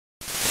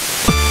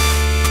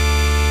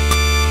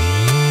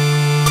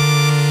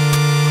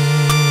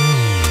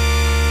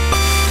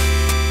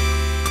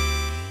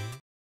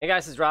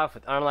guys, it's Rob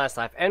with On Last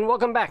Life, and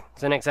welcome back to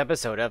the next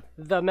episode of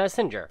The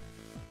Messenger.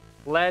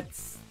 Okay,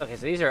 so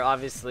these are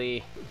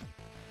obviously...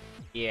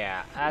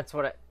 Yeah, that's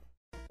what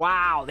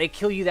Wow, they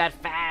kill you that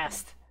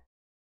fast!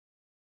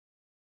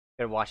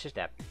 Gotta watch your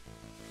step.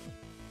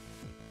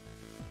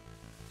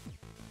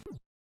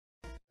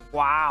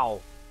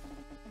 Wow.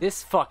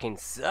 This fucking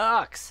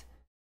sucks!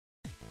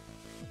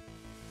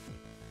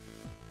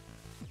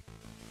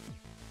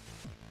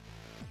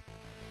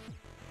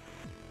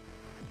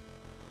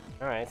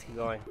 Alright, let's keep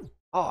going.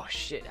 Oh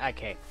shit,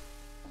 okay.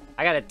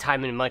 I gotta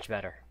time it much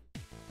better.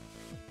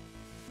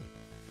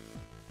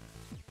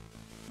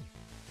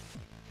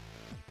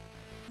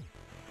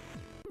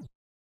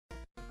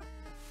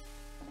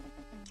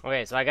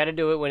 Okay, so I gotta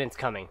do it when it's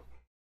coming.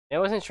 I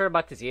wasn't sure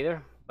about this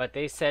either, but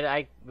they said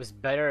I was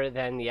better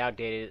than the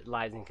outdated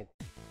lives and...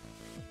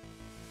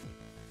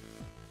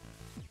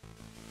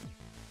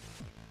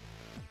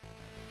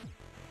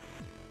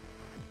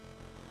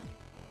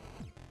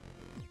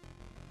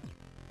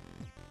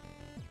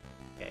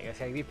 Okay, I guess I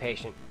gotta be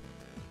patient.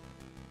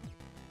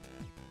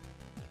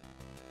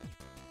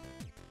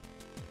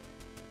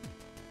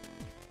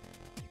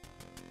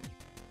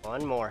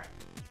 One more.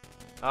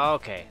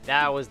 Okay,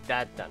 that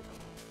done.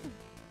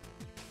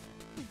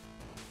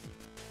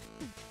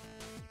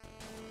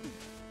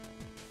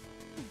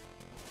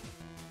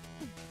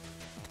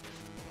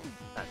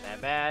 Not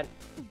that bad.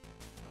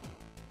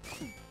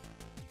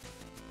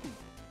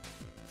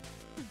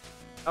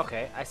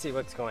 Okay, I see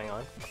what's going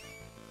on.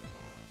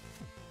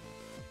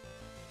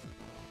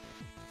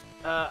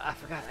 I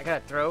forgot, I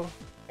gotta throw.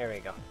 There we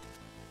go.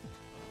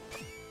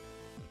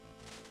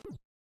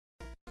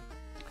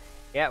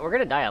 Yeah, we're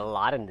gonna die a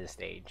lot in this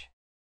stage.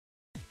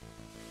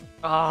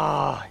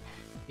 Oh,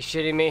 you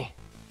shitting me?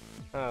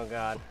 Oh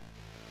god.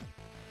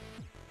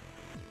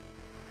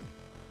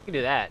 I can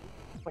do that.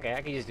 Okay,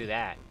 I can just do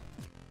that.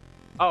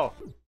 Oh.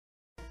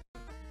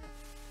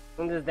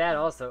 And there's that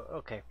also.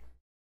 Okay.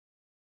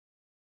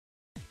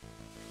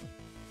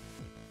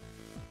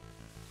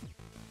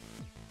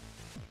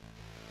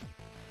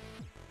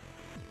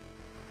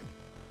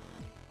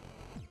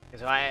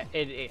 So I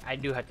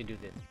do have to do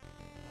this.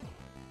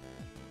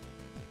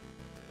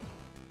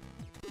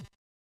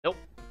 Nope.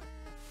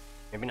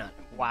 Maybe not.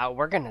 Wow,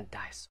 we're gonna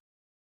die.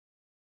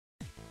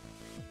 It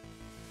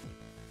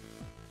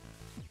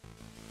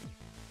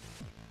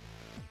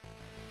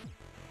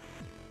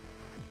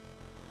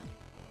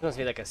must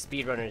be like a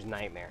speedrunner's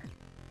nightmare.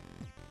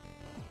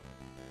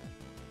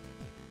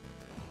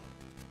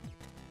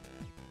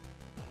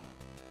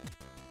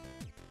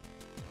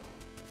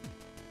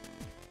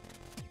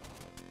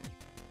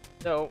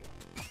 So,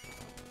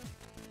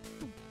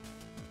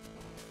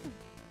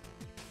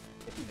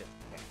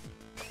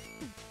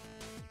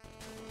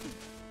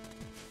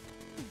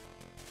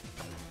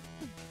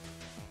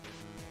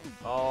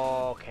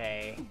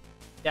 okay,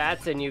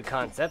 that's a new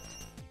concept.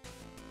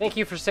 Thank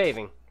you for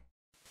saving.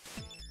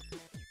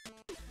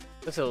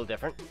 Looks a little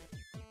different.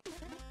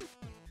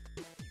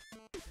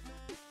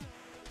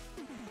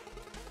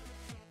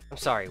 I'm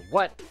sorry,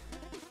 what?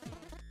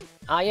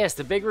 Ah yes,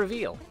 the big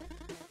reveal.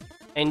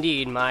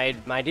 Indeed, my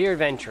dear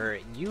adventurer,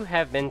 you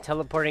have been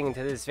teleporting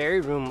into this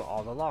very room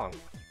all along.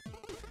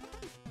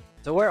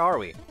 So where are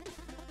we?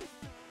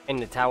 In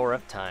the Tower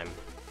of Time.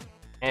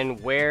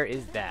 And where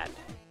is that?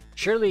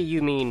 Surely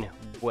you mean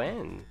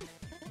when?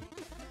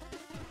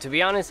 To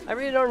be honest, I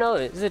really don't know.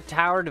 This is a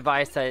tower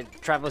device that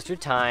travels through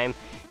time,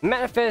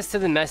 manifests to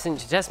the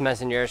test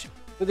messengers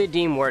who they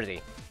deem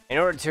worthy, in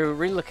order to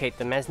relocate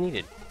them as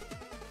needed.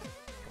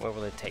 Where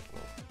will it take me?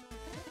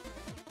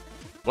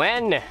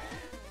 When?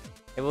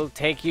 It will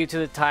take you to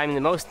the time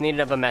the most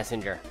needed of a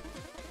messenger.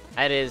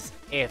 That is,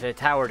 if the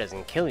tower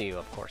doesn't kill you,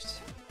 of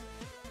course.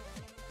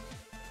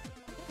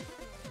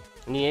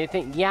 Need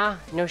anything? Yeah?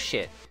 No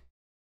shit.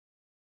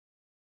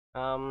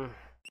 All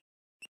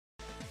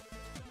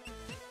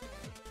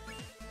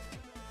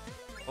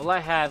I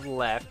have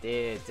left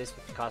is this,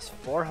 which costs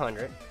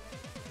 400.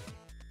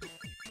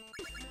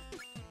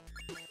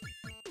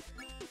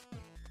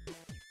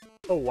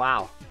 Oh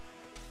wow.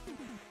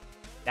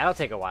 That'll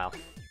take a while.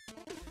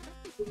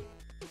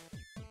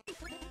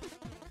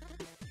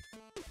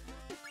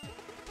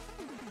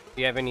 Do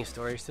you have any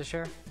stories to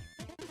share?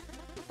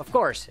 Of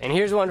course, and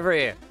here's one for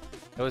you.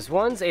 There was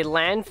once a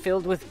land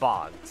filled with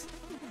bogs.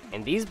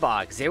 And these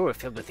bogs, they were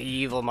filled with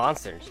evil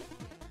monsters.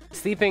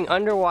 Sleeping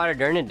underwater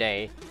during the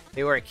day,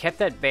 they were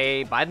kept at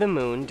bay by the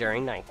moon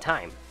during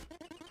nighttime.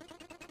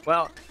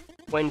 Well,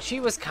 when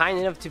she was kind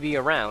enough to be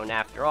around,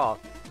 after all,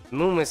 the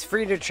moon was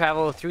free to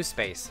travel through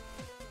space,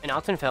 and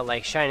often felt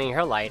like shining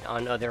her light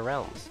on other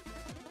realms.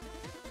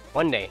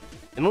 One day,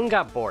 the moon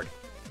got bored,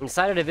 and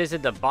decided to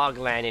visit the bog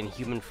land in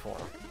human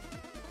form.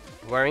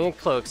 Wearing a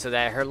cloak so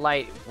that her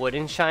light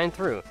wouldn't shine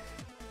through,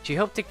 she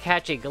hoped to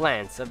catch a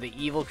glance of the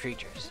evil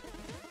creatures.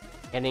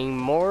 Getting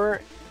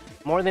more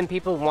than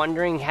people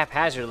wandering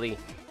haphazardly,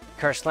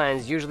 cursed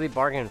lands usually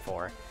bargain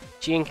for,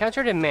 she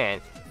encountered a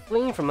man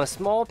fleeing from a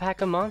small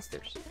pack of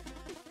monsters.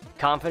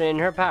 Confident in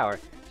her power,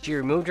 she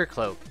removed her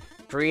cloak,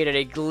 created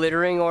a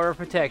glittering aura of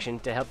protection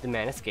to help the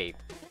man escape,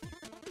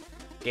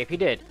 escape he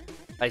did.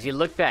 As he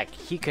looked back,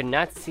 he could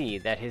not see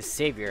that his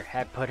savior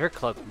had put her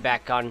cloak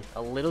back on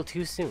a little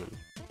too soon.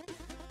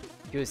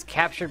 She was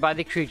captured by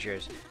the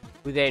creatures,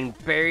 who then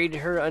buried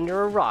her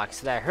under a rock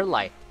so that her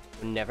light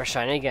would never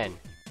shine again,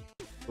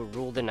 who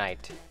ruled the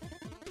night.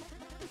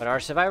 But our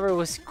survivor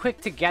was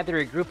quick to gather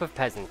a group of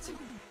peasants,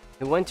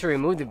 who went to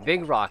remove the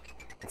big rock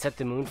and set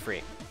the moon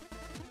free.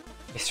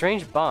 A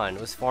strange bond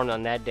was formed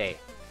on that day,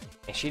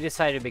 and she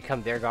decided to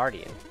become their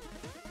guardian.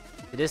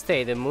 To this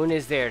day, the moon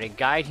is there to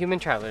guide human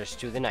travelers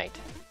through the night.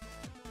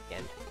 The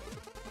end.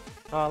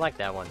 Oh, I like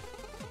that one.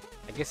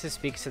 I guess this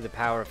speaks to the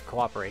power of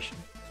cooperation.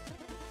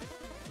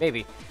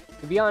 Maybe.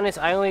 To be honest,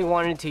 I only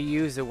wanted to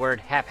use the word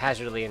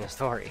haphazardly in the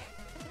story.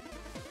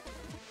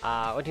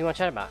 What do you want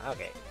to chat about?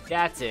 Okay,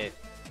 that's it.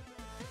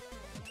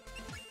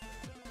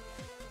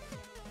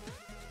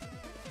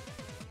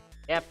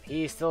 Yep,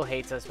 he still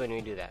hates us when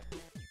we do that.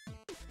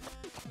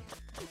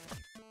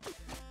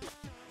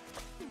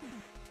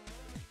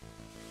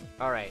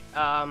 Alright,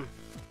 yeah,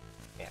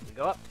 we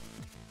go up.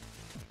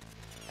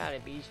 Gotta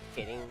be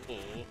kidding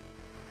me.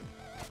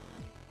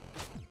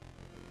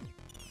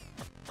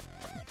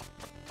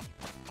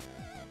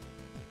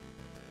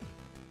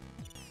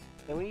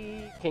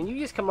 Can you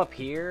just come up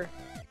here?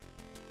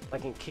 I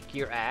can kick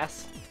your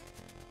ass.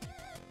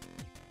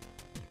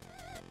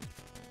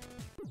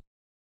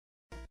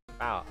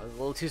 Wow, I was a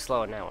little too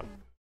slow on that one.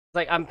 It's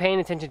like I'm paying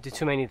attention to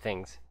too many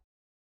things.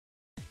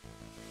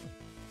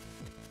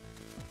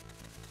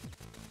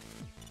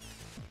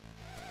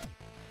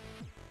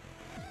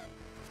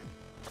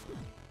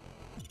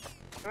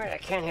 Alright, I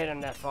can't hit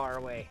him that far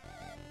away.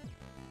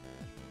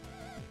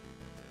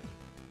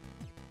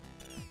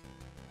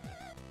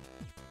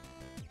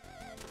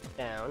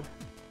 Down.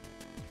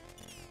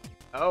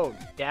 Oh,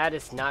 that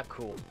is not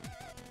cool.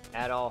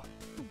 At all.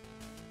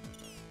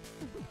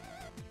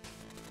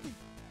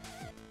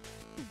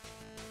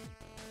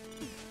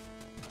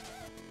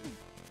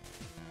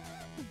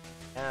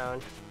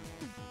 Down.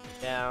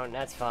 Down,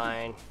 that's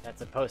fine. That's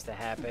supposed to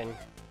happen.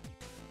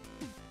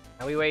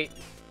 Now we wait.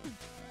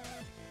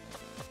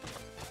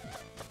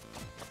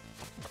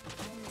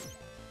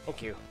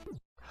 Thank you.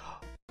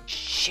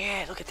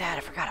 Shit, look at that,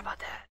 I forgot about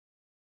that.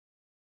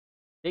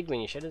 Big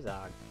when you should have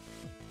zogged.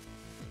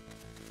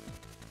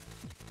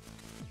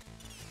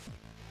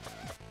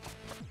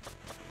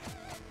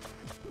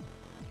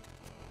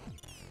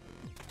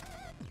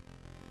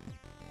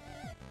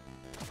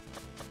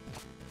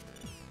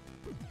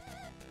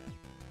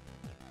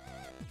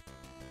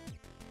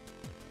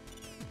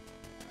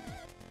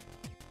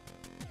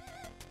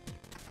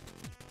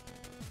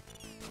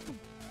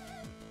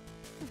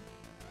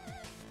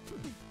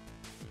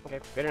 Okay,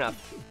 good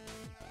enough.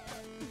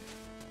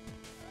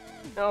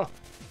 No.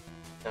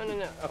 No, no,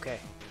 no. Okay.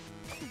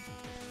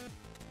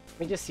 Let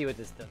me just see what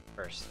this does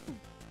first.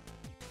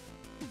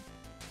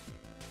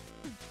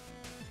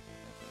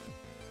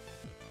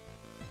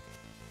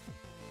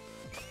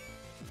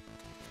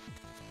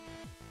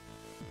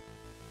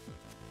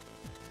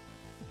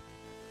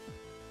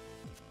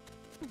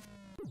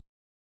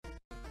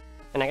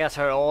 And I guess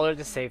I ordered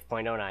the save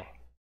point, don't I?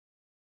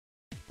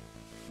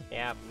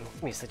 Yeah, it's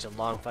gonna be such a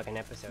long fucking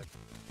episode.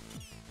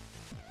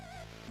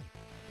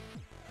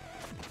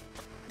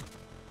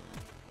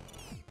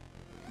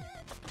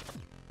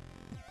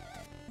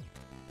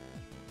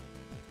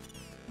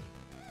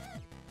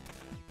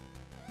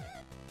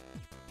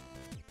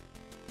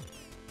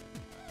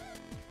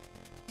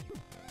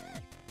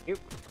 Yep.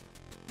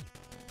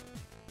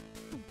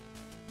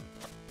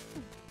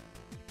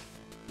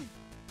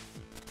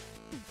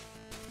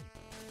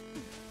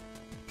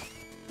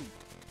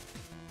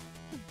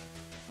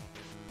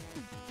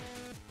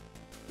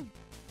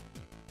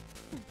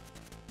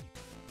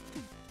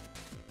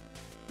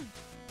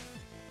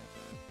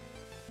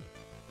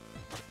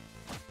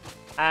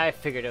 I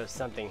figured it was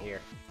something here.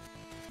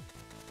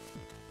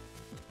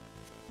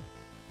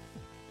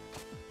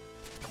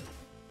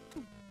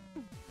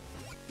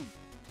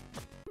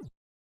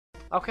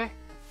 Okay.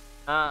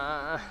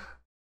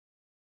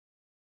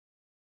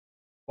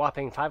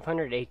 Whopping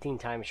 518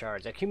 time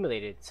shards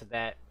accumulated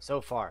so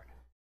far.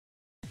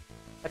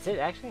 That's it,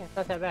 actually? It's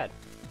not that bad.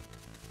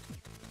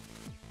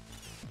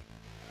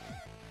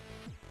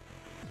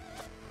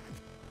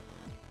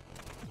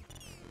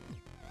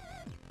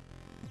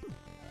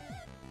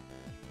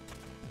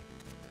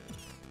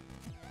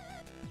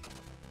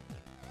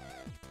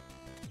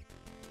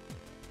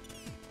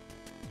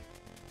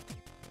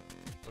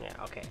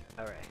 Yeah, okay,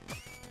 alright.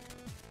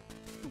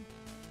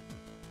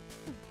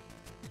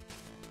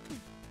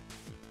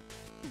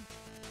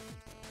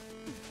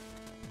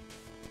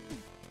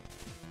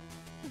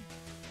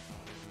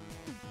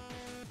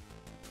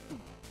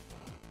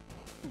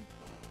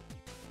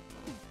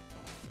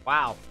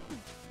 Wow.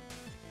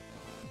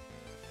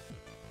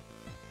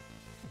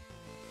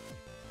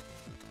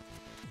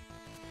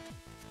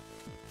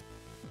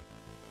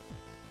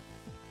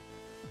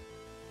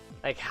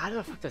 Like, how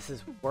the fuck does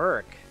this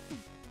work?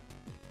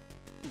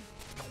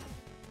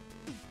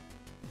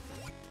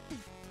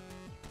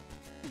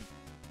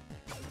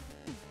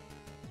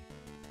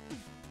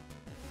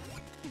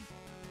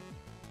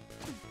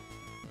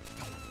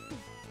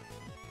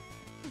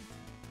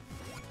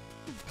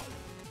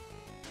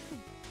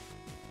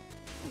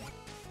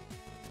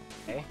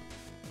 Okay.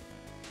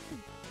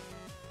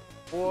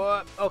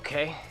 What?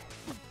 Okay.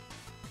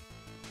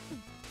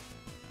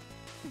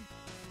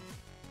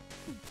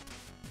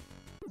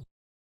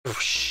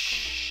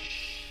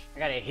 I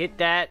gotta hit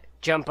that,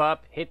 jump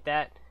up, hit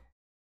that.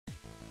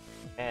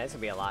 Yeah, this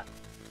will be a lot.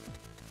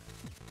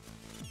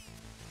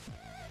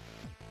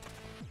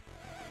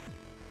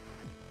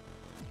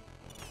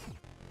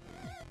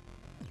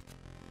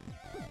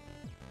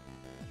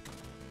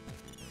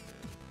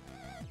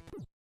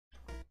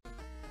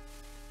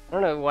 I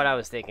don't know what I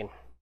was thinking.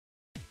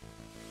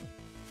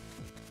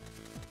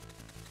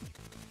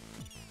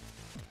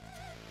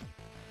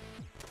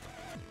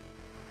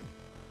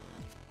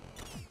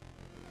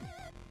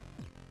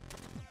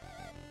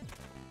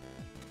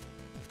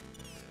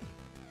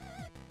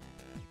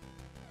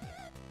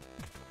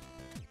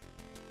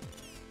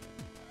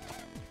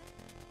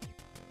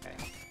 Okay.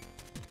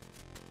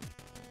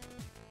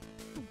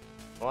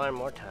 One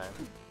more time.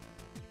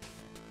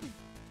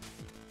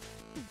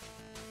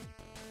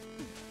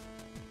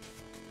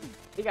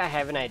 I think I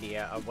have an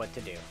idea of what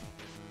to do.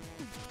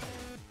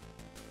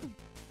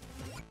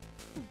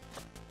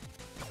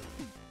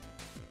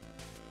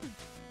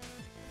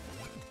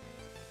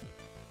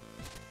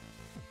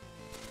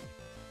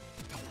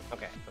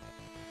 Okay.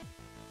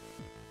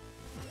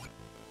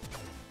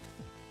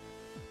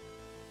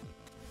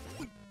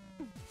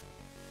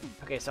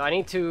 Okay, so I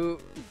need to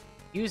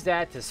use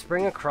that to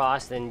spring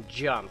across, then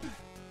jump.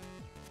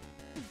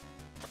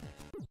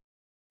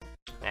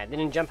 I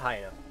didn't jump high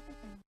enough.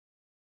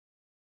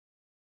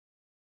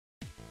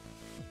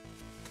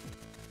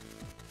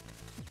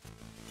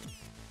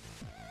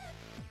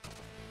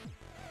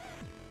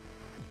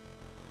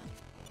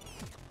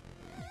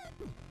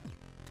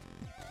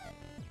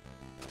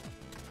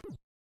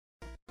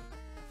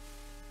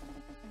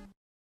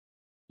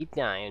 Keep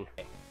dying.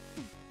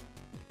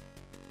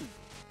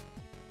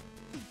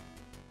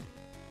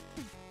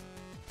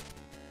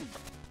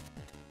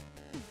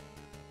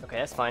 Okay,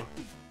 that's fine.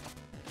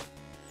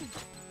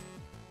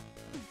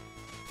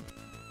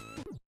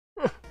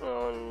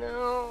 Oh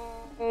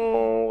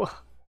no!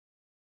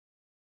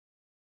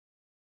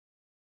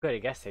 Good, I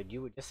guess that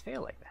you would just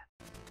fail like that.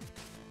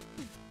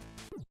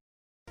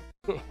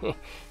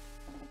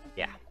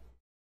 Yeah.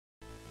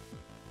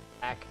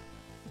 Back.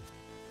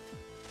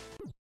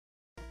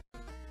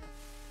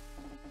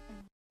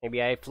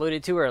 Maybe I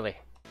floated too early.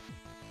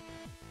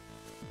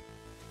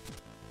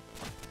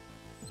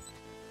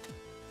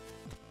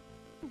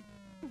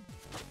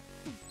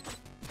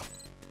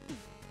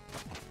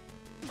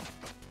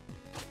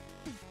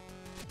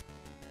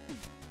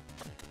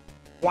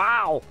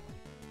 Wow!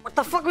 What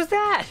the fuck was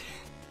that?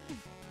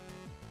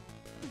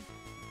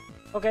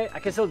 Okay, I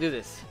can still do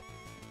this.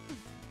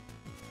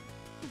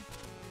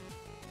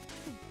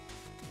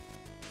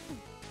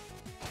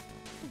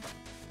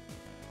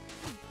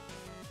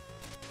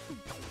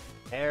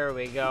 There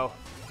we go.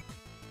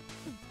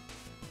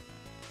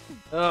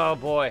 Oh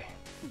boy.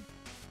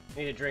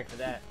 Need a drink for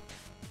that.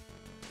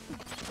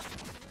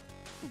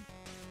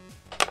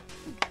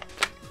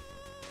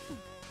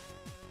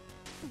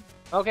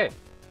 Okay.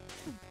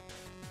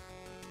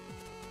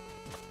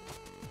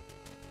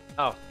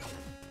 Oh.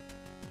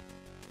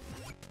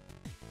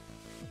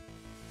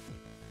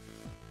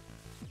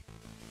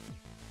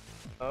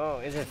 Oh,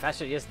 is it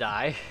faster to just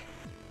die?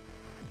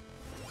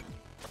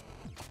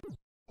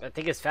 I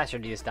think it's faster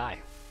to just die.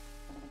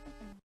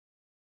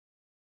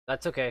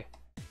 That's okay.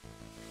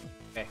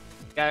 Okay.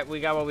 We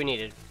got what we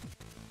needed.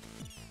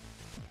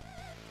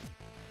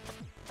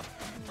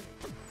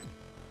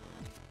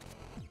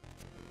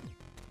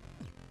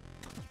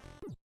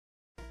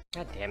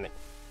 God damn it.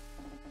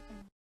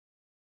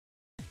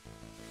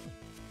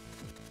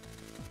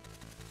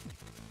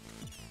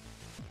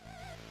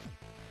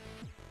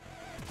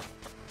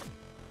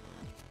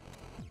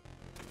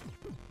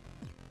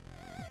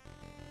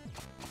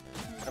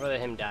 I'd rather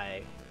him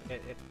die.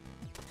 It's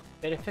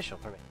beneficial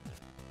for me.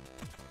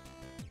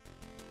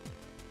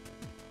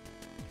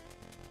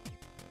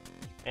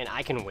 And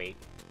I can wait.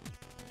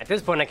 At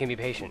this point, I can be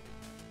patient.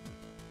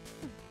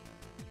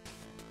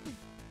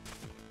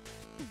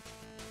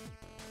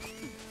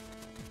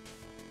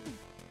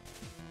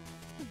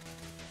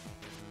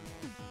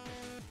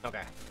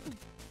 Okay.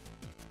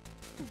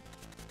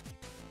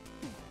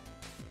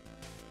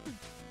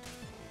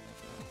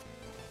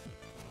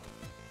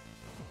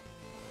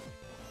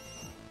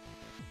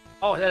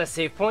 Oh, is that a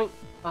save point?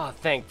 Oh,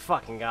 thank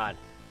fucking God.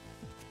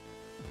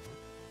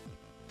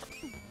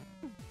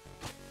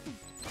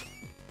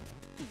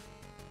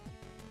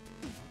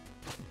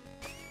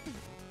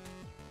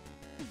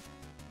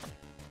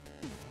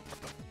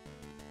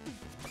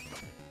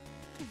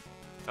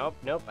 Oh,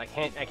 nope, I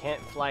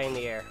can't fly in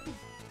the air.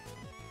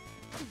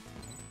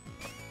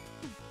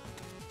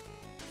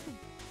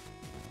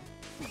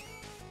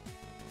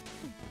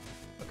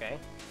 Okay.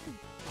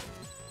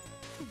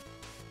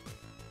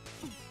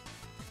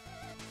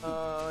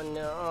 Oh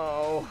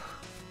no.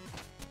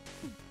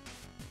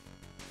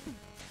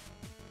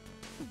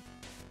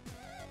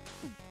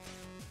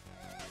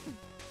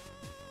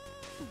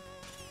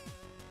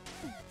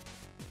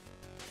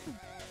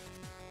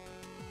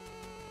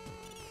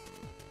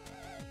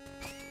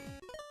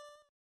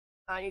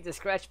 I need to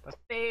scratch my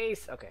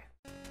face. Okay.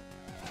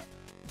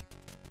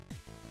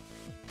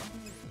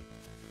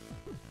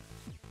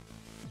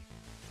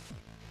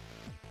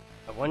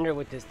 I wonder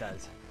what this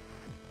does.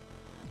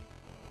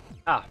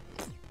 Ah,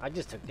 I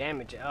just took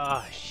damage.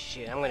 Oh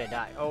shit, I'm gonna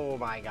die. Oh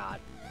my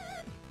god.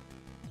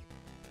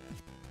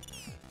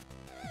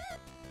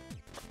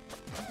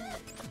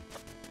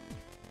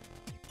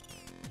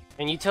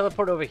 Can you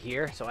teleport over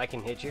here so I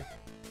can hit you?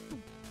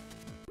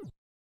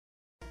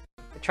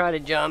 I try to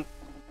jump.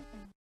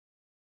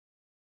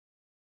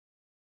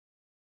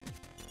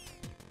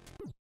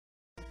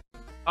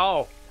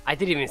 Oh, I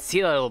didn't even see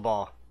that little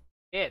ball.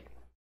 Shit.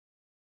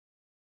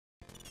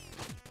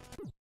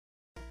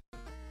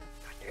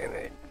 God damn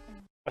it.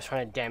 I was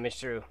trying to damage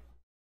through.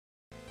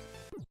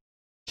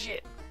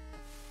 Shit.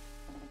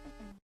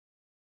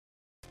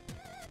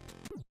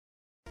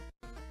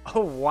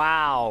 Oh,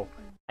 wow.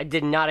 I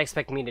did not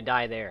expect me to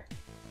die there.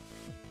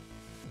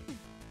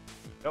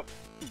 Nope.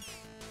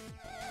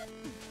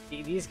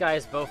 These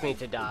guys both need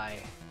to die.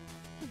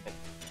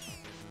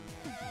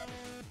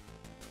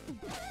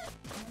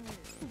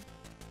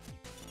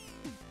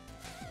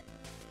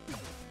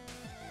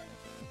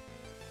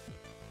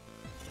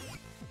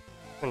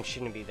 One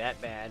shouldn't be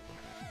that bad.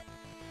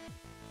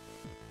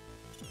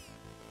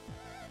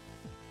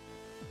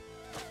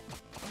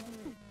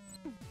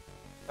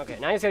 Okay,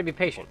 now he's gotta be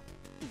patient.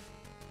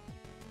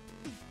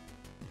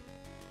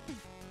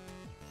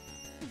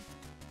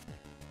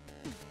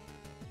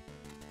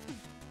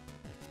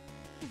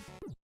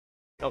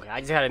 Okay, I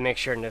just gotta make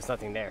sure there's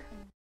nothing there.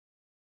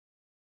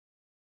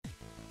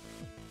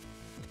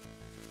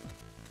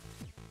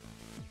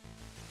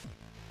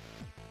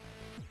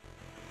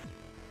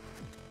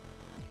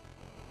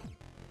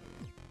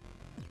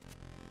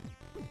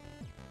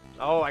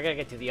 Oh, I gotta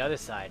get to the other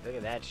side. Look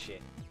at that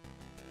shit.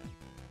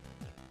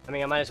 I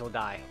mean, I might as well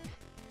die.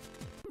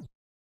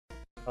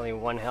 Only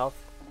 1 health.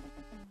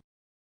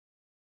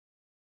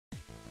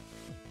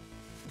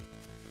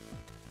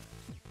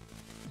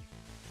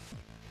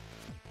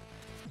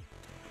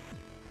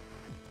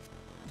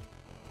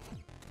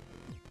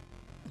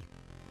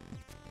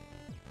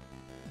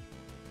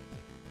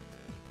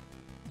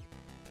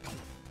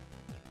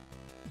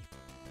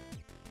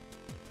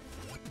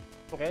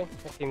 Okay,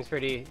 that seems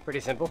pretty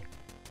simple.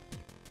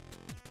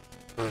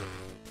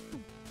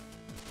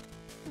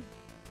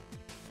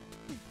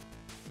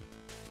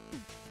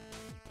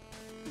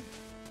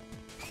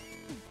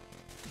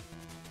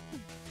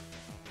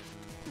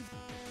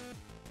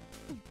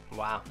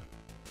 Wow.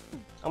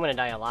 I'm gonna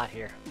die a lot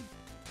here.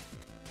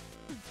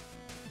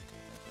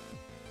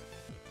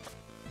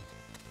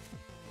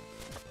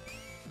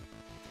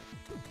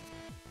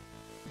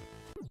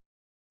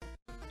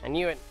 I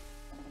knew it.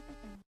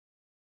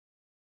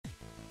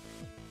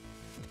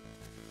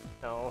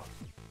 No.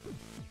 You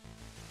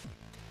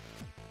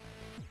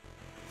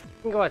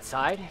can go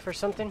outside for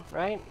something,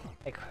 right?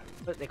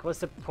 Like what's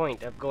the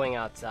point of going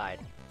outside?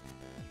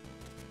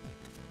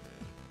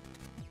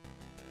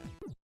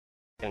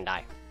 Gonna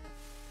die.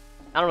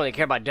 I don't really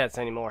care about deaths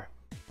anymore.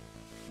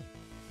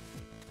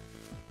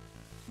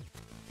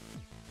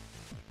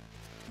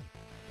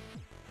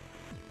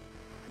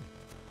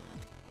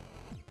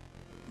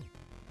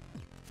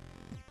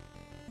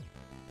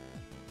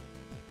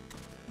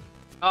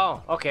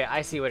 Oh, okay,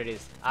 I see what it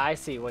is. I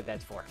see what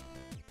that's for.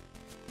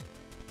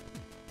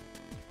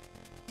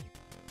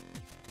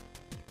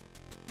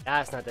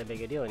 That's not that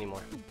big a deal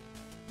anymore.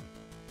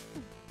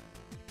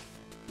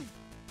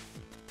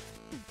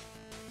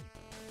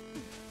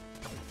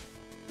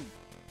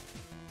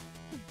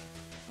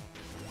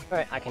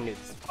 Alright, I can do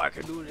this. I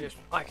can do this.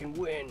 I can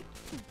win.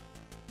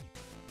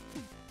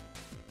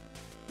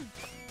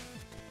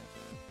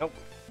 Nope.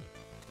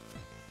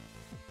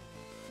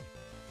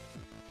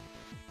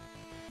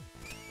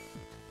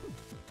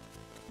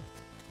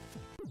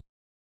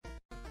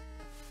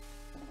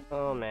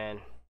 Oh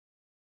man.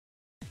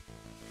 I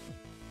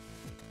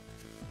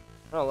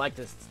don't like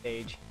this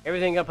stage.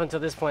 Everything up until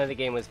this point of the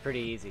game was pretty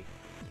easy.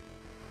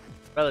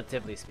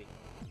 Relatively speaking.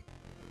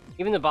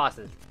 Even the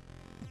bosses.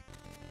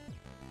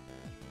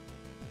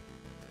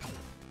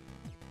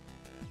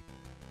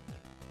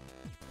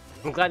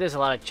 I'm glad there's a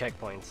lot of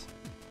checkpoints.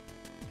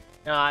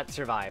 Not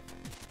survive.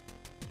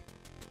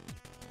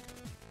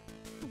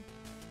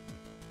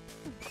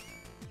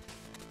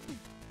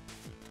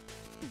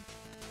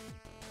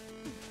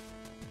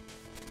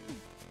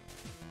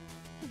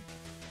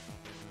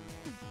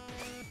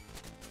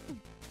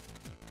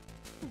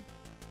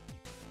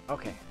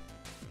 Okay.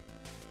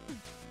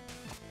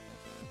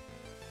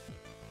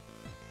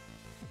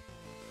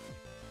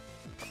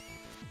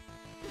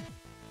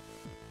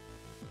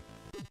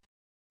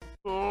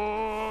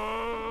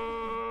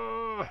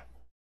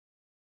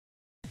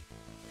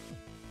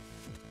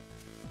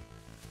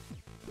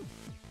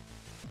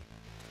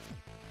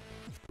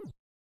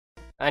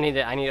 I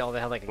need all the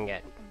help I can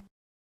get.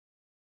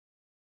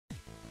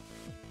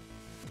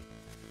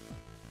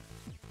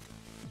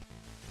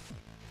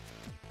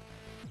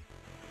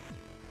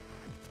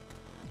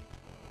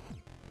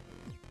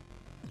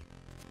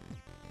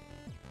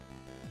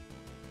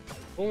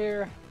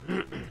 here.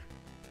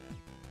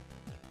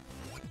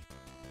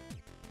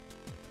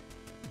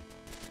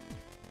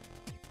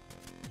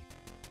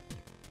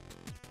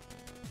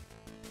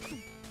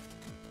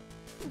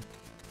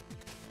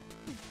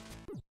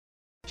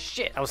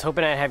 Shit, I was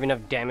hoping I'd have enough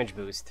damage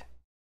boost.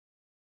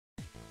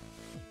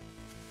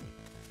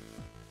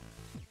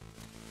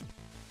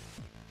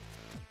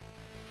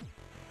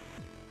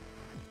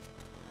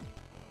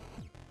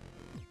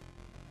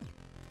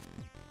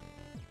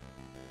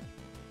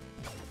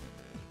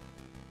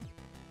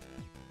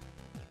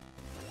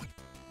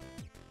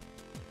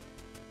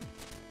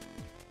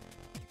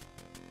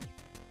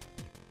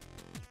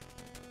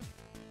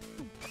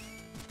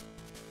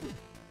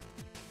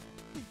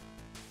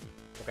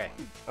 Okay,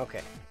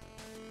 okay.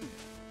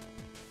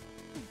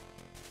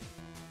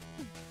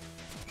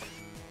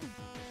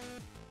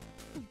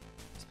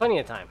 There's plenty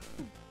of time.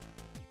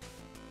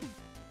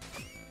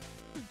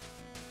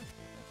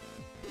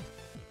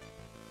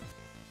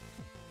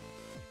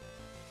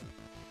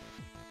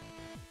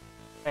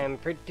 I'm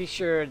pretty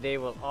sure they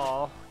will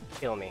all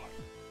kill me.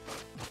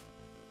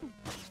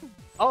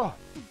 Oh,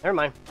 never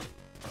mind.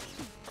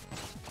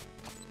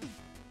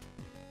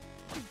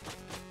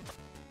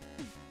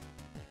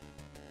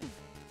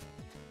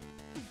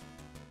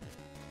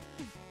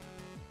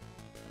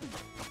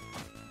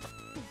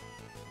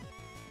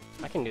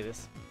 I can do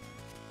this.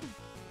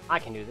 I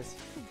can do this.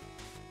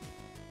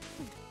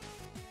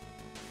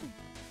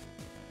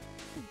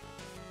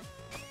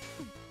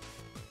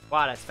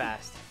 Wow, that's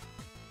fast.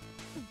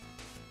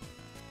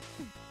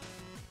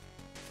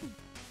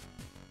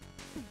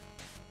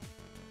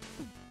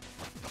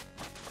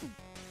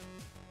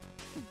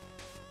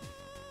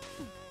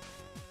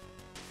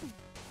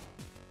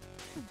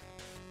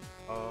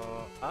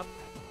 Up.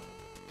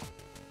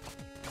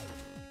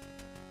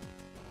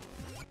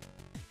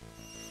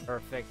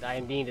 Perfect, I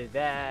needed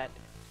that.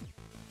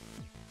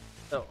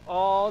 So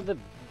all the...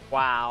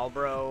 Wow,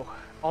 bro.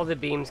 All the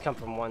beams come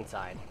from one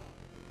side.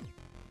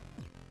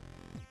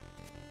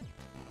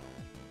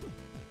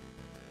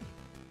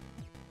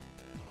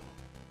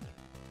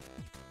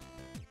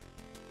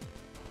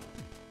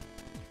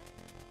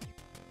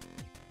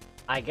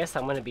 I guess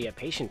I'm gonna be a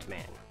patient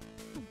man.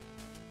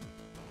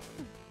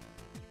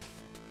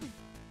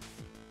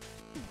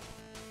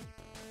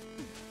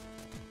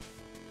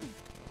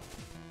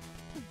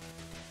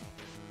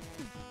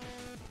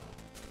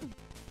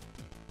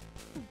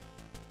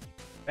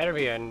 Better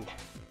be an...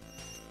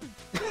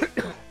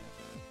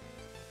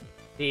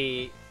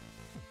 The...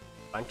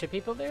 bunch of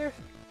people there?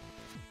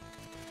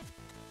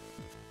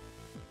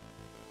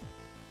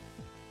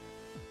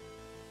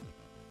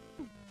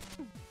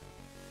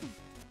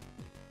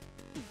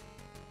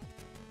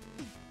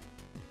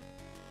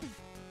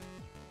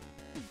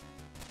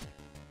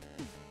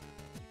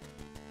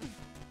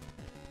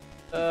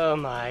 Oh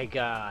my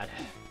god.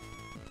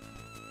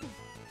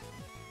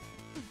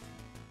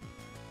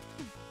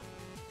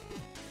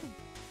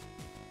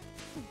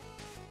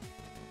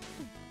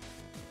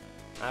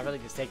 I really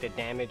just take the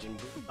damage and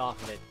boot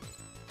off of it.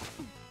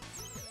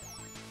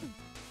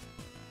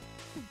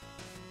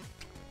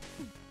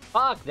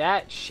 Fuck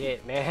that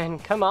shit, man.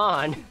 Come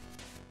on.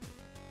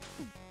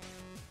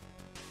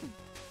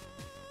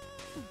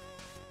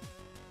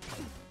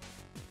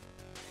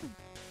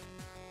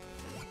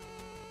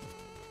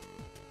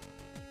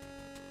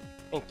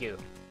 Thank you.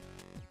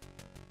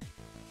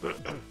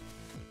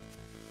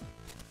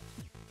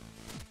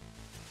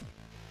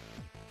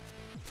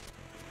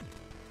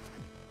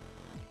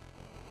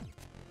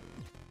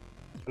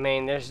 I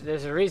mean,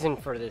 there's a reason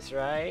for this,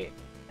 right?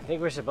 I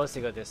think we're supposed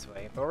to go this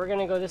way, but we're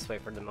gonna go this way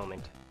for the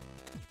moment.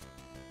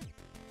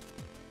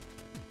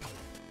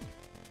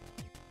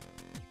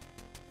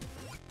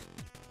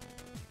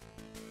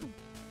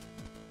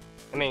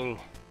 I mean,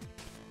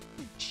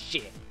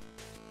 shit.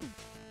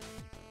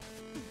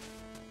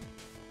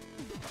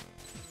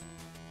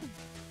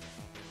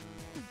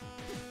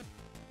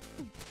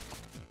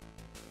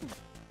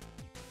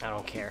 I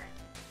don't care.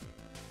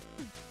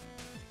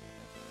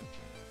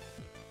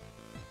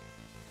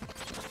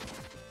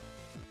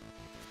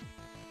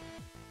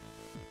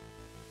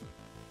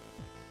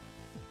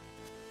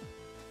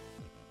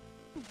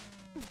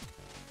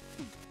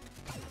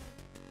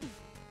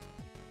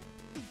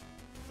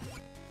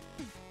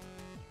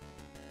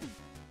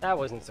 That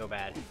wasn't so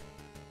bad.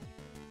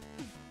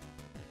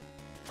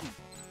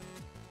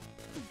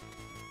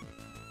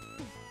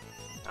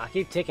 I'll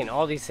keep taking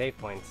all these save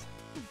points.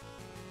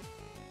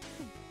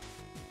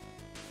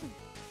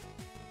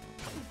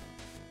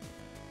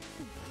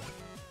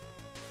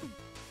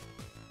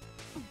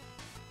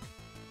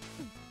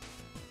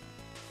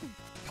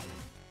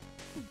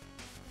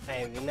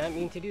 I did not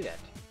mean to do that.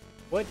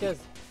 What does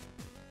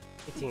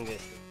hitting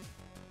this do?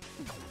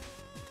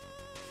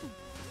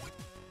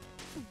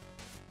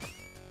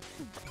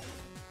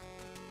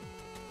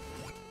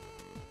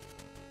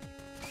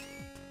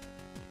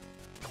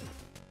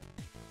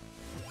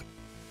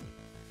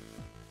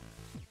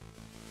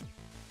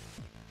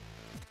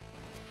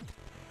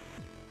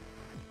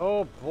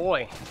 Oh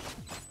boy.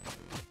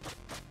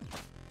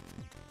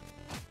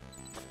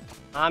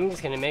 I'm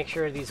just gonna make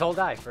sure these all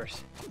die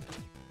first.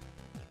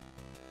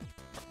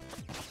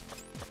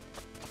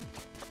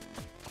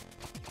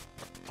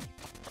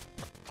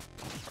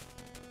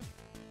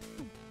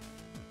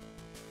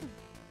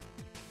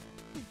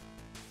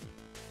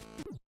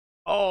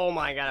 Oh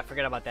my god, I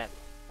forgot about that.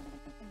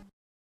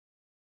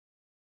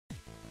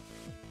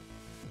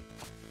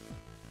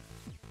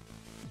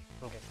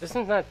 Okay, this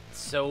one's not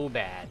so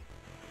bad.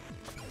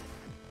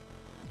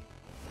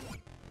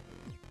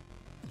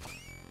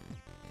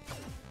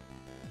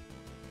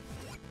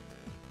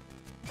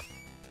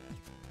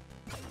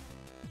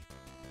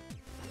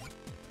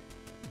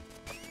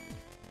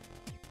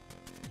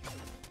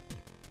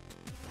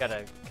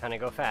 Gotta kinda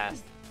go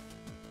fast.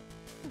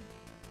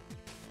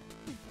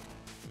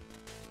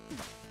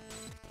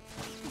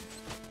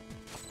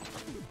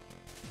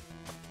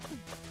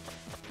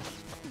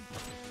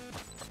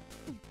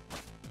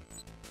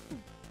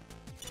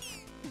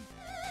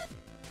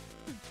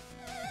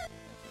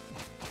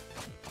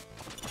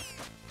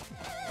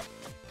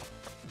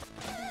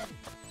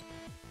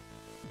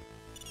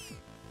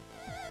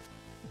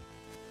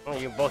 Oh,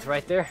 you're both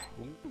right there?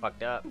 You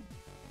fucked up.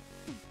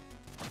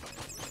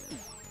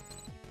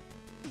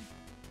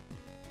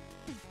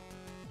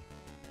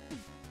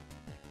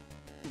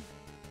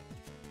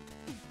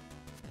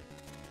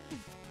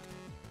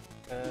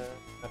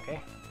 Okay.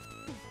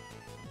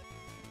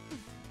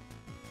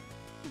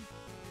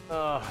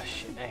 Oh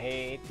shit, I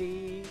hate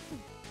these.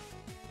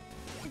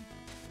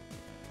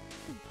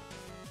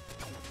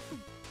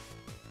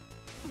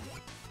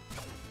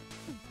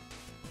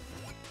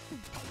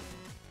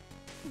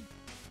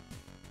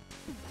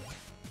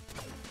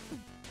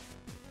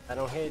 I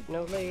don't hit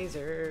no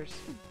lasers.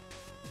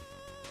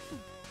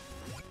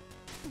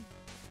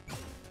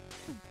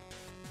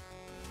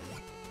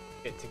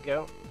 Good to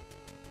go.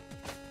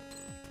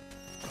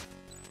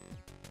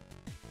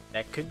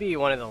 That could be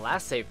one of the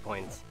last save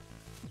points.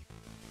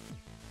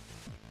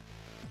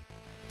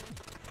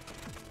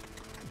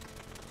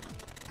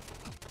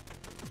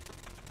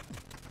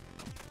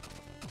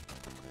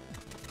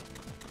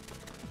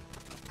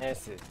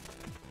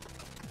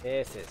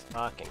 This is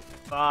fucking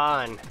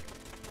fun.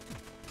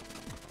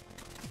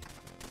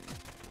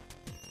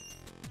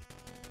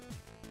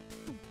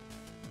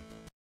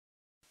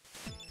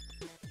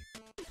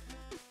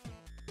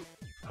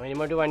 How many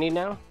more do I need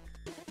now?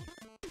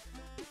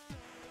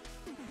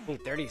 I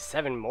need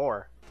 37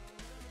 more.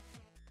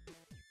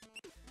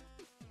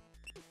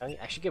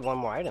 I should get one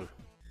more item.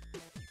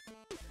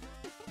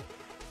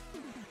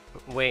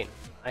 Wait,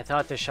 I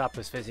thought the shop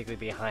was physically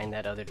behind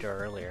that other door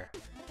earlier.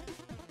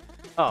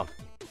 Oh,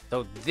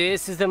 so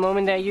this is the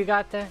moment that you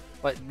got that?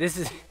 What, this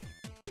is...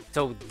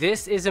 So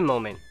this is a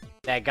moment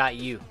that got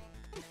you.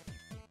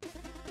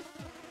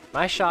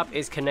 My shop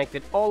is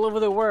connected all over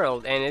the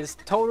world and is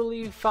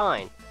totally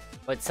fine.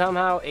 But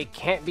somehow it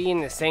can't be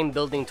in the same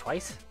building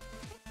twice?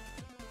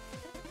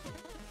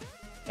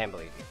 Can't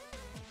believe you.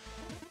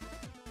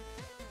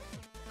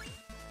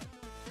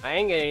 I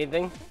ain't getting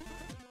anything.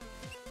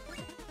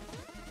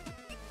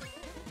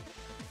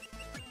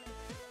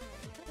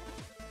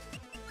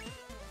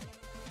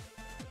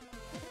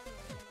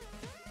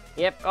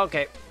 Yep,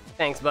 okay.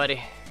 Thanks,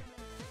 buddy.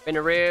 Been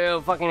a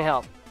real fucking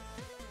help.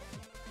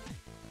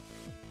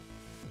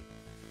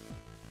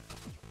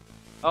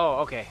 Oh,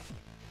 okay.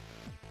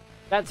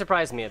 That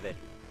surprised me a bit.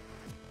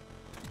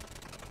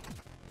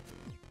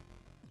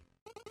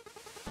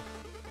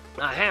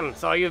 Ahem,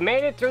 so you've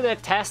made it through the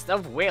test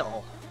of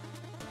will.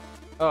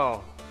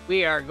 Oh,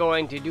 we are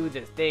going to do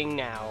the thing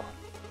now.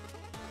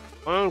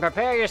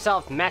 Prepare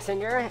yourself,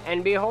 messenger,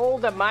 and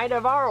behold the might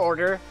of our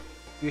order.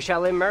 You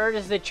shall emerge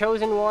as the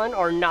chosen one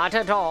or not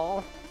at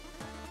all.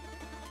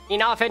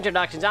 Enough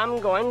introductions, I'm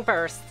going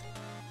first.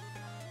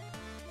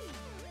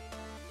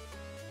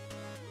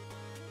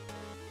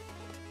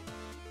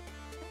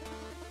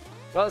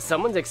 Well,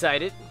 someone's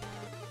excited.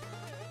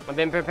 I've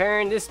been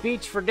preparing this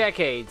speech for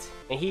decades,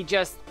 and he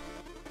just...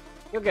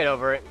 You'll get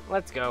over it.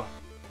 Let's go.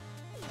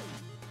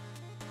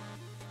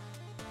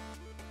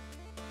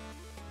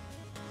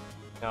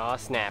 Aw,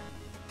 snap.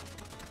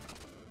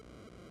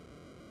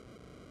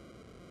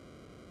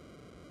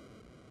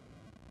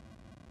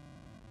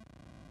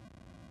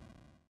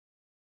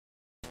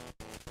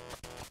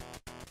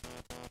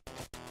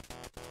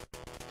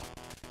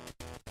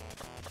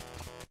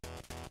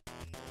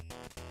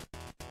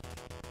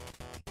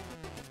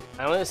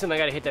 I don't assume I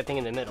gotta hit that thing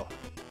in the middle.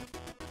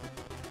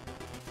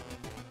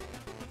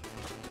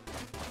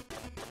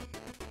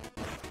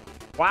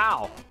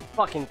 Wow!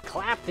 Fucking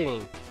clapped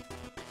him!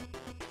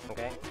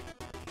 Okay.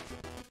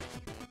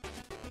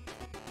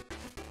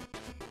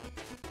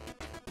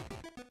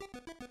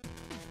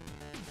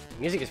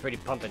 Music is pretty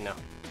pumping now.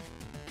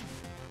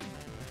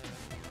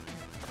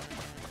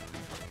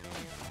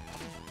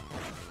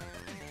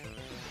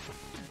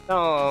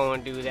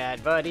 Don't do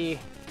that, buddy.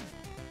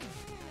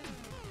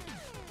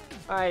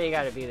 Why you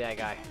gotta be that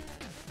guy?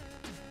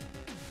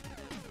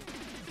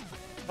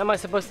 How am I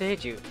supposed to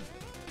hit you?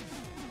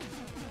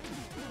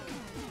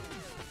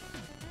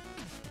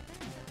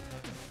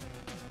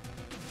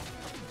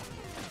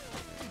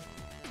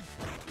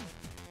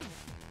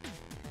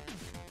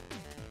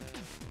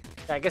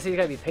 I guess he's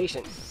gotta be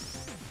patient.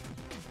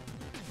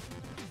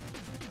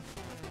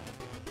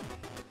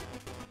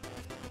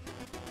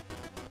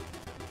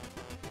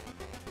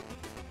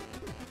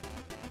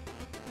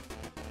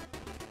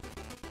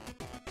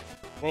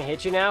 Can I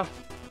hit you now?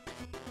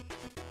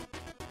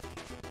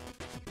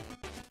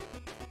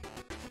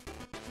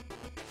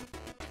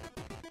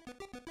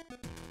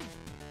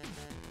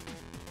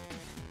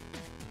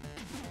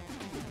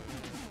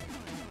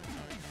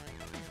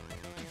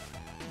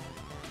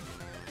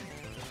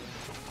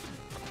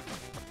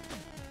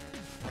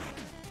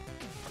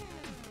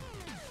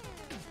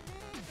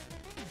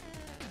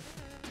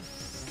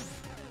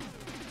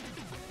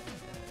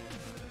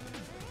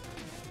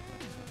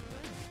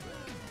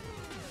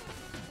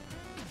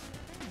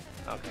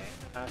 Okay,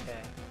 okay.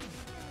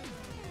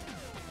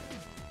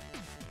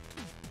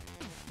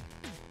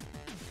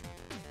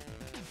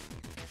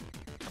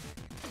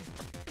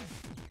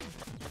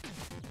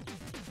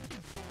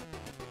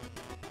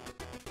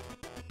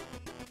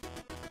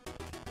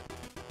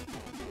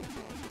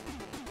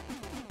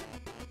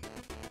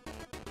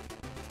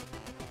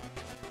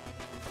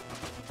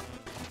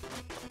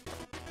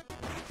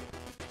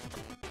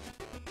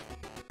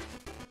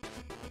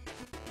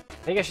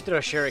 I think I should throw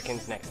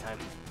shurikens next time.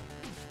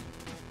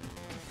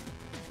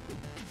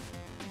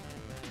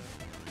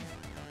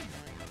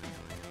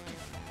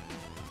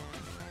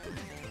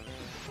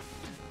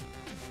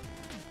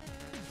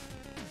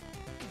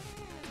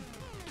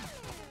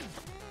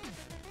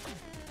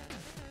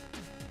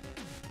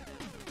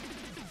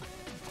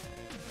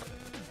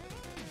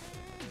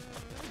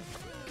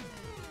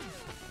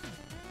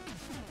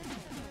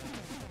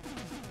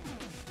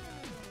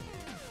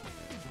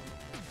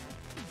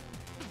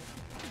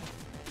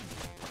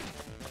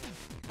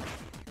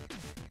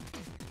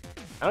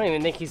 I don't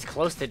even think he's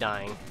close to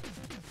dying.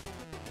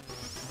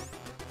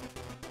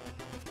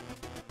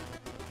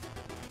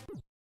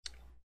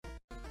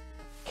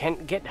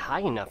 Can't get high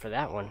enough for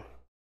that one.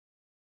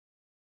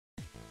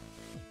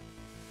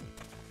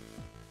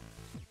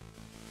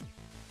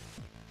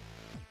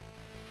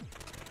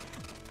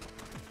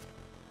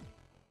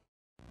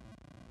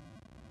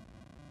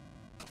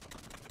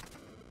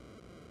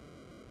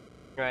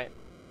 Right.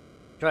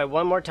 Try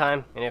one more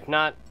time, and if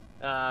not,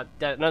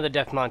 another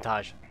death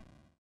montage.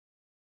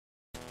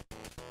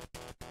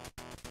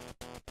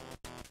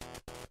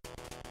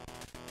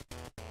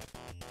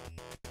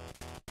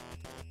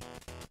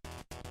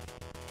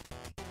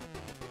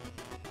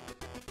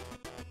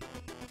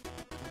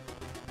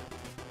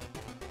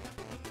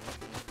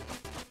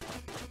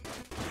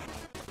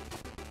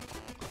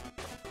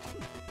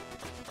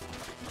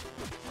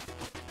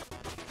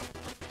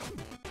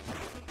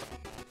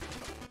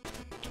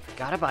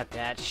 Forgot about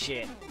that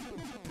shit.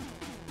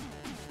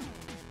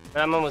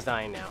 But I'm almost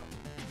dying now.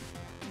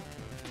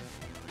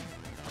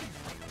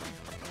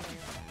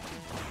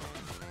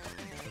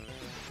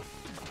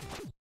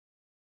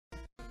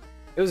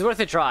 It was worth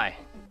a try. It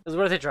was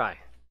worth a try.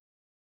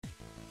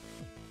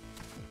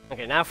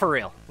 Okay, now for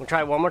real. We'll try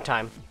it one more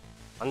time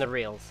on the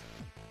reels.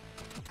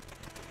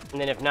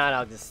 And then if not,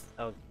 I'll do.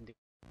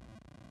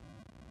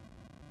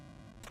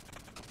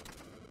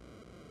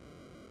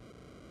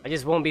 I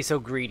just won't be so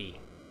greedy.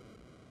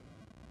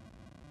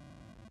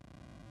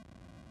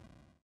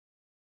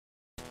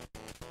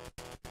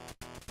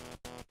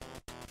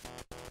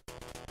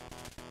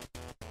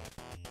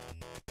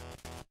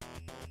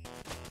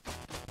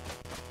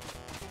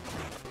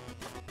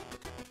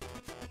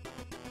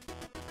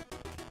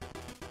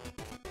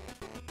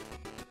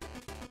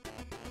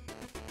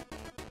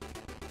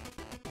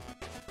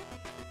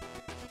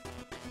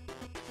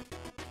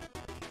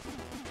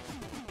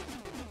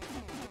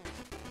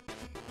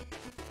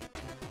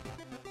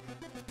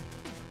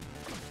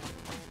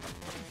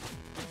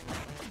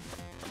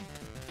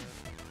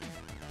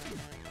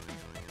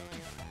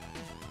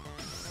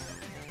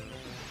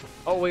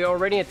 Oh, we're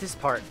already at this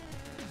part.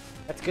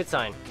 That's a good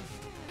sign.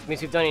 It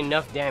means we've done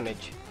enough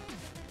damage.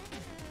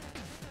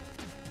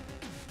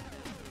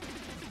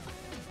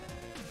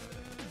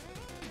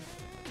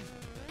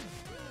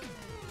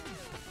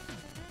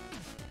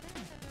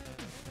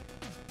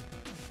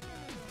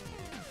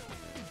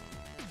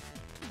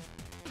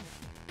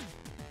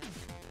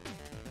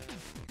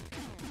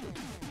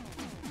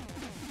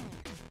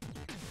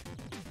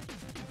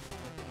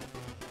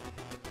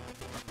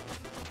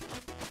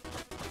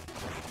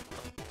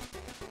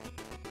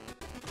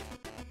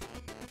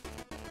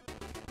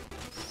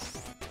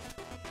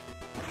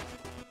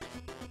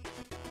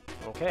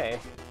 Okay.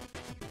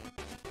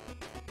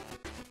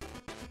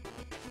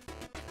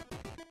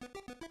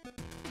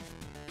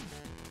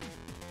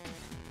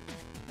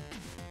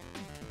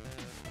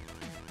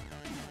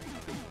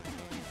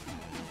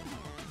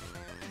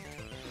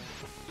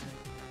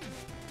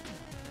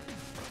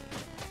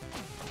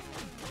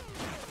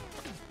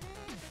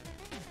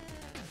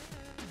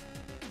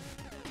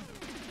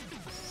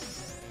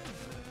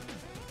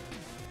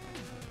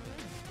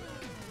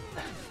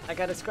 I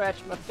gotta scratch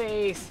my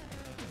face.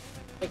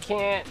 I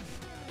can't.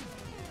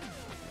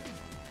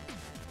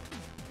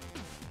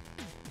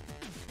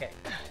 Okay.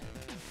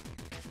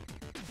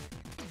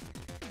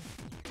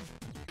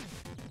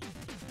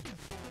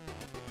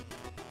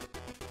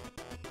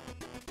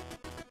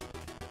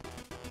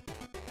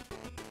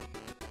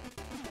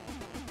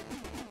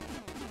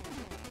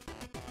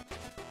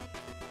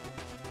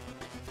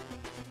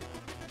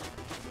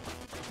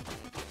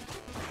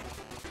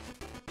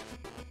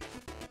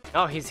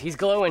 Oh, he's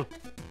glowing.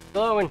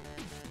 Glowing.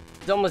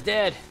 He's almost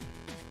dead.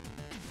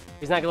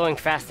 He's not glowing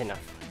fast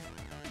enough.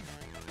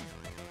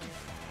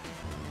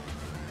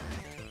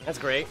 That's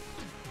great.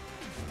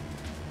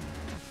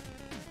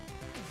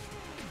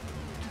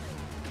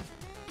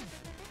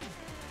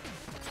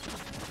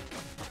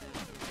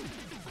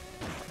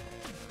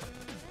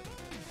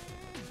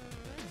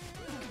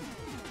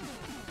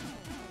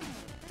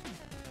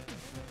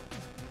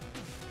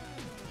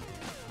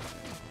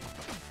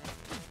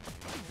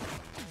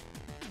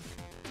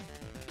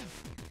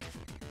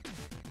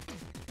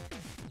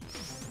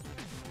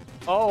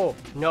 Oh,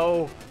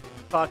 no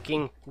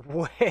fucking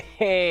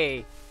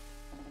way.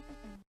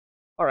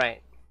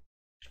 Alright.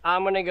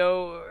 I'm gonna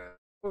go...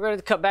 We're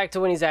gonna cut back to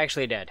when he's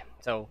actually dead.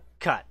 So,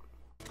 cut.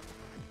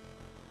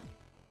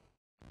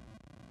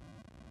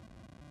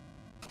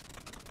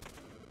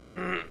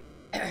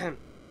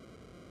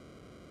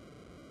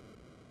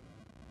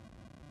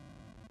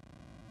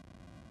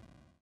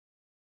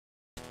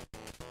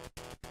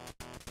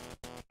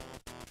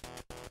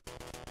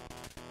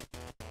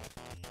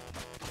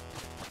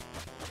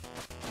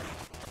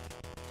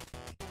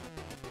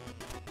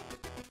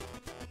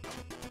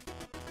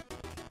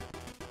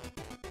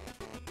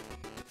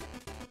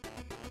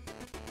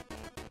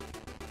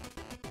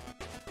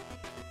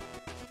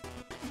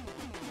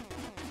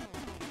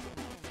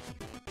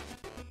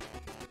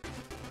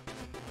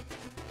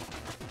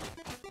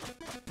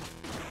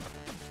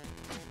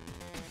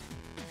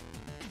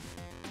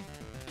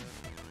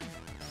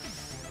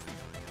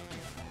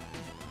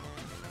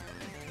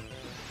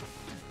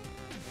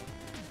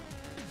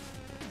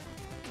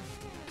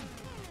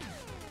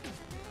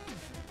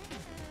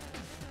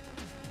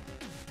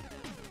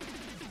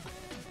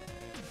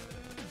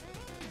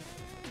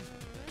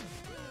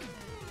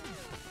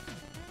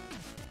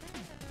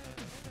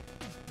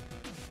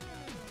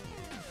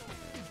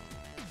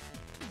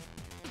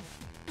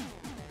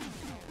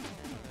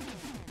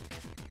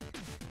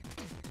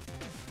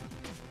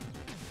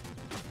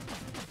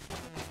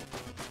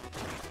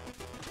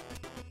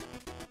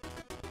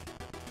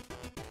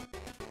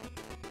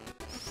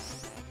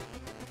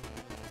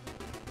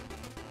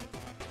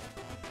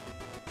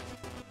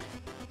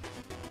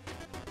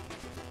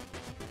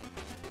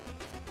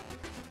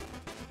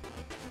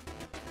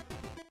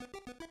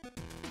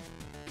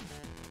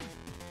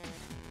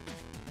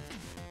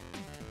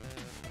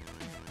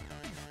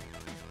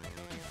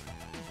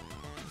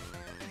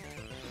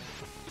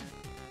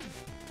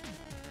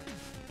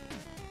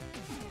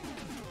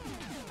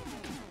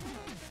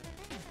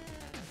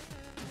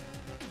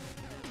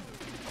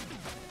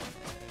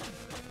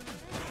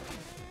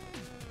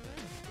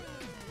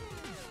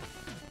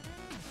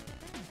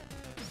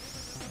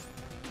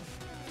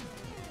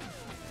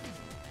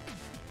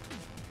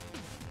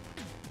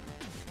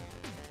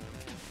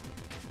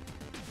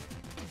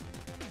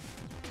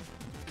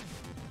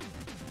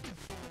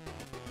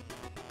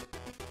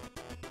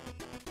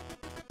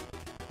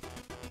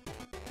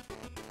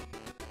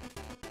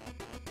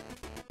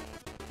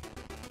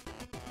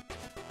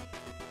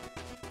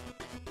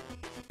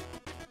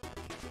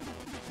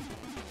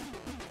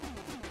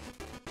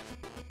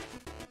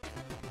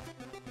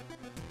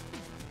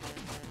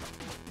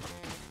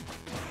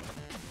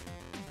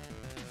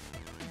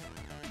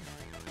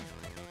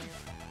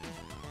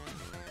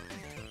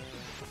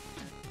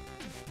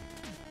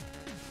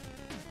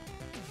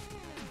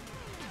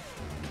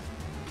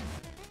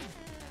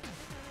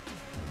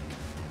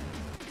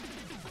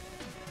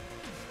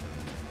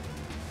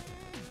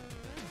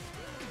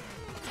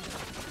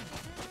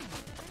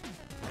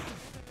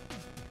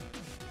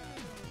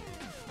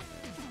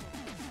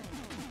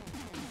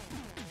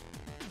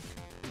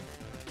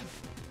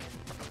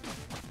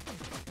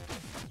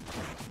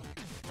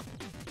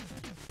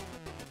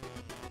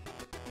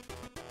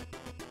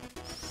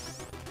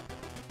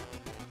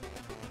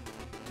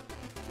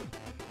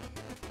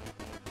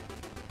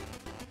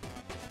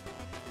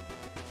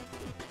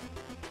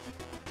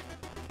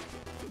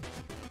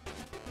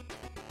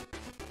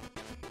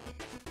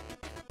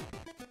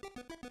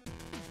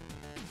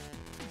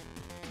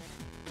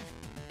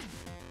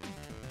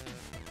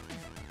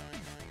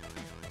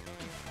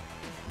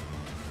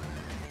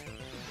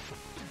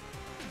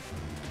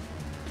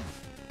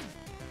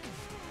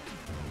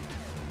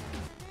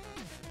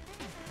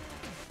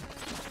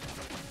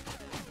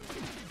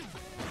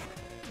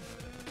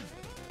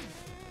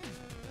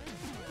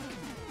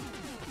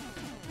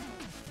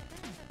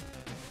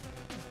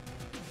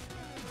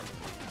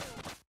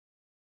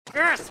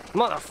 Yes!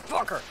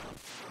 Motherfucker!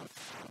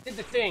 Did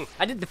the thing.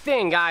 I did the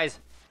thing, guys.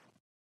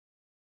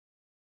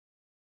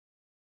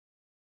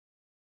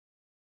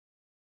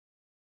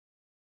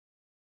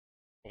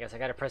 I guess I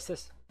gotta press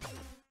this.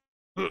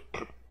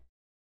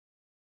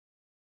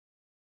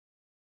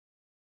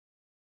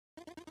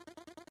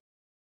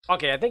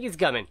 Okay, I think he's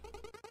coming.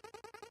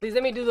 Please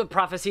let me do the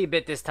prophecy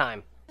bit this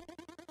time.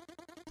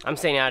 I'm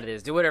staying out of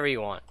this. Do whatever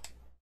you want.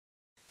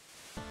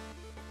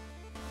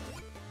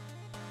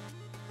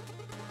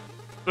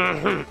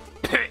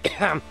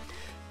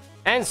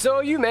 And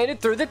so you made it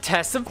through the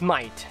test of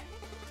might.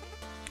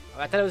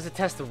 I thought it was a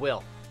test of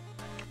will.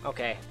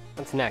 Okay,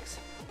 what's next?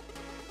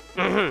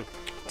 To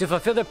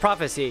fulfill the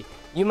prophecy,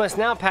 you must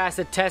now pass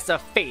the test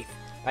of faith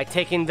by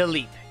taking the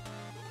leap.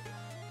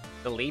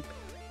 The leap?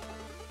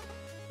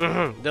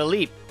 The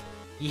leap.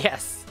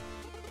 Yes.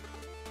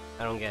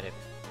 I don't get it.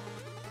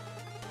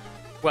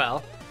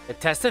 Well, the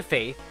test of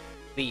faith,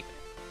 leap,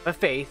 of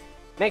faith,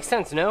 makes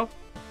sense, no?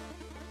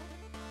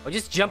 Well,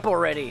 just jump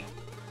already.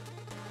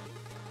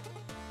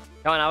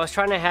 Come on, I was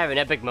trying to have an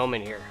epic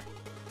moment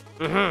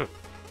here.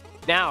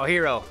 Now,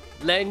 hero,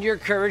 lend your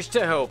courage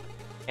to hope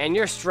and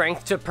your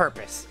strength to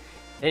purpose.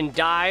 Then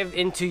dive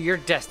into your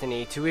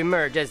destiny to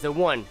emerge as the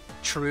one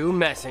true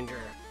messenger.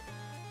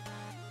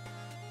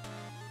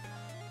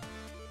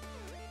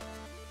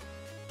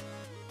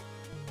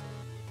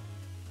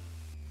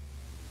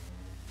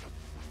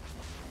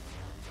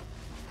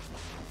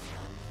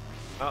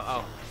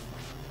 Uh-oh.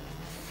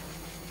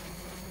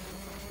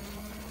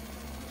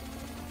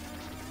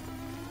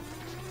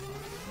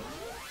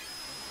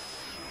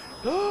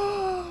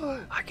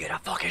 I get a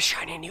fucking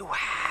shiny new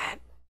hat.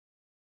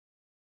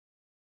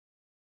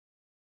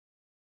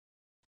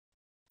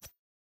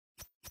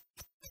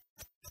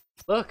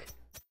 Look.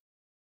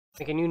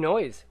 Make a new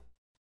noise.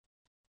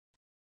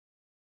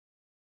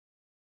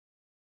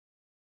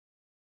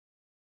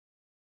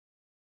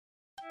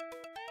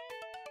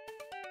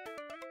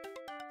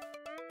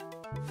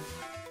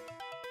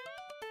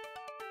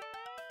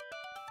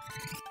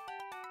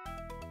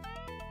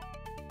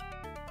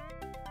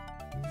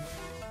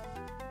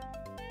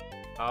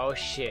 Oh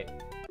shit.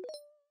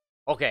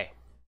 Okay,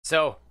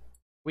 so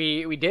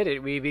we did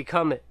it. We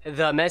become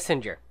the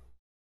messenger.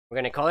 We're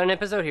gonna call it an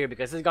episode here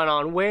because it's gone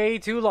on way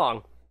too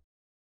long.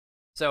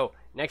 So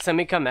next time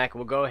we come back,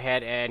 we'll go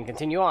ahead and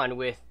continue on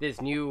with this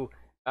new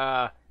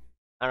I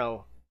don't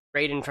know,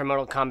 Raiden from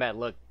Mortal Kombat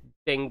look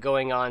thing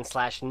going on /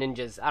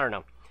 ninjas. I don't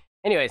know.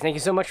 Anyways, thank you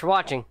so much for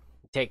watching.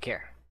 Take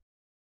care.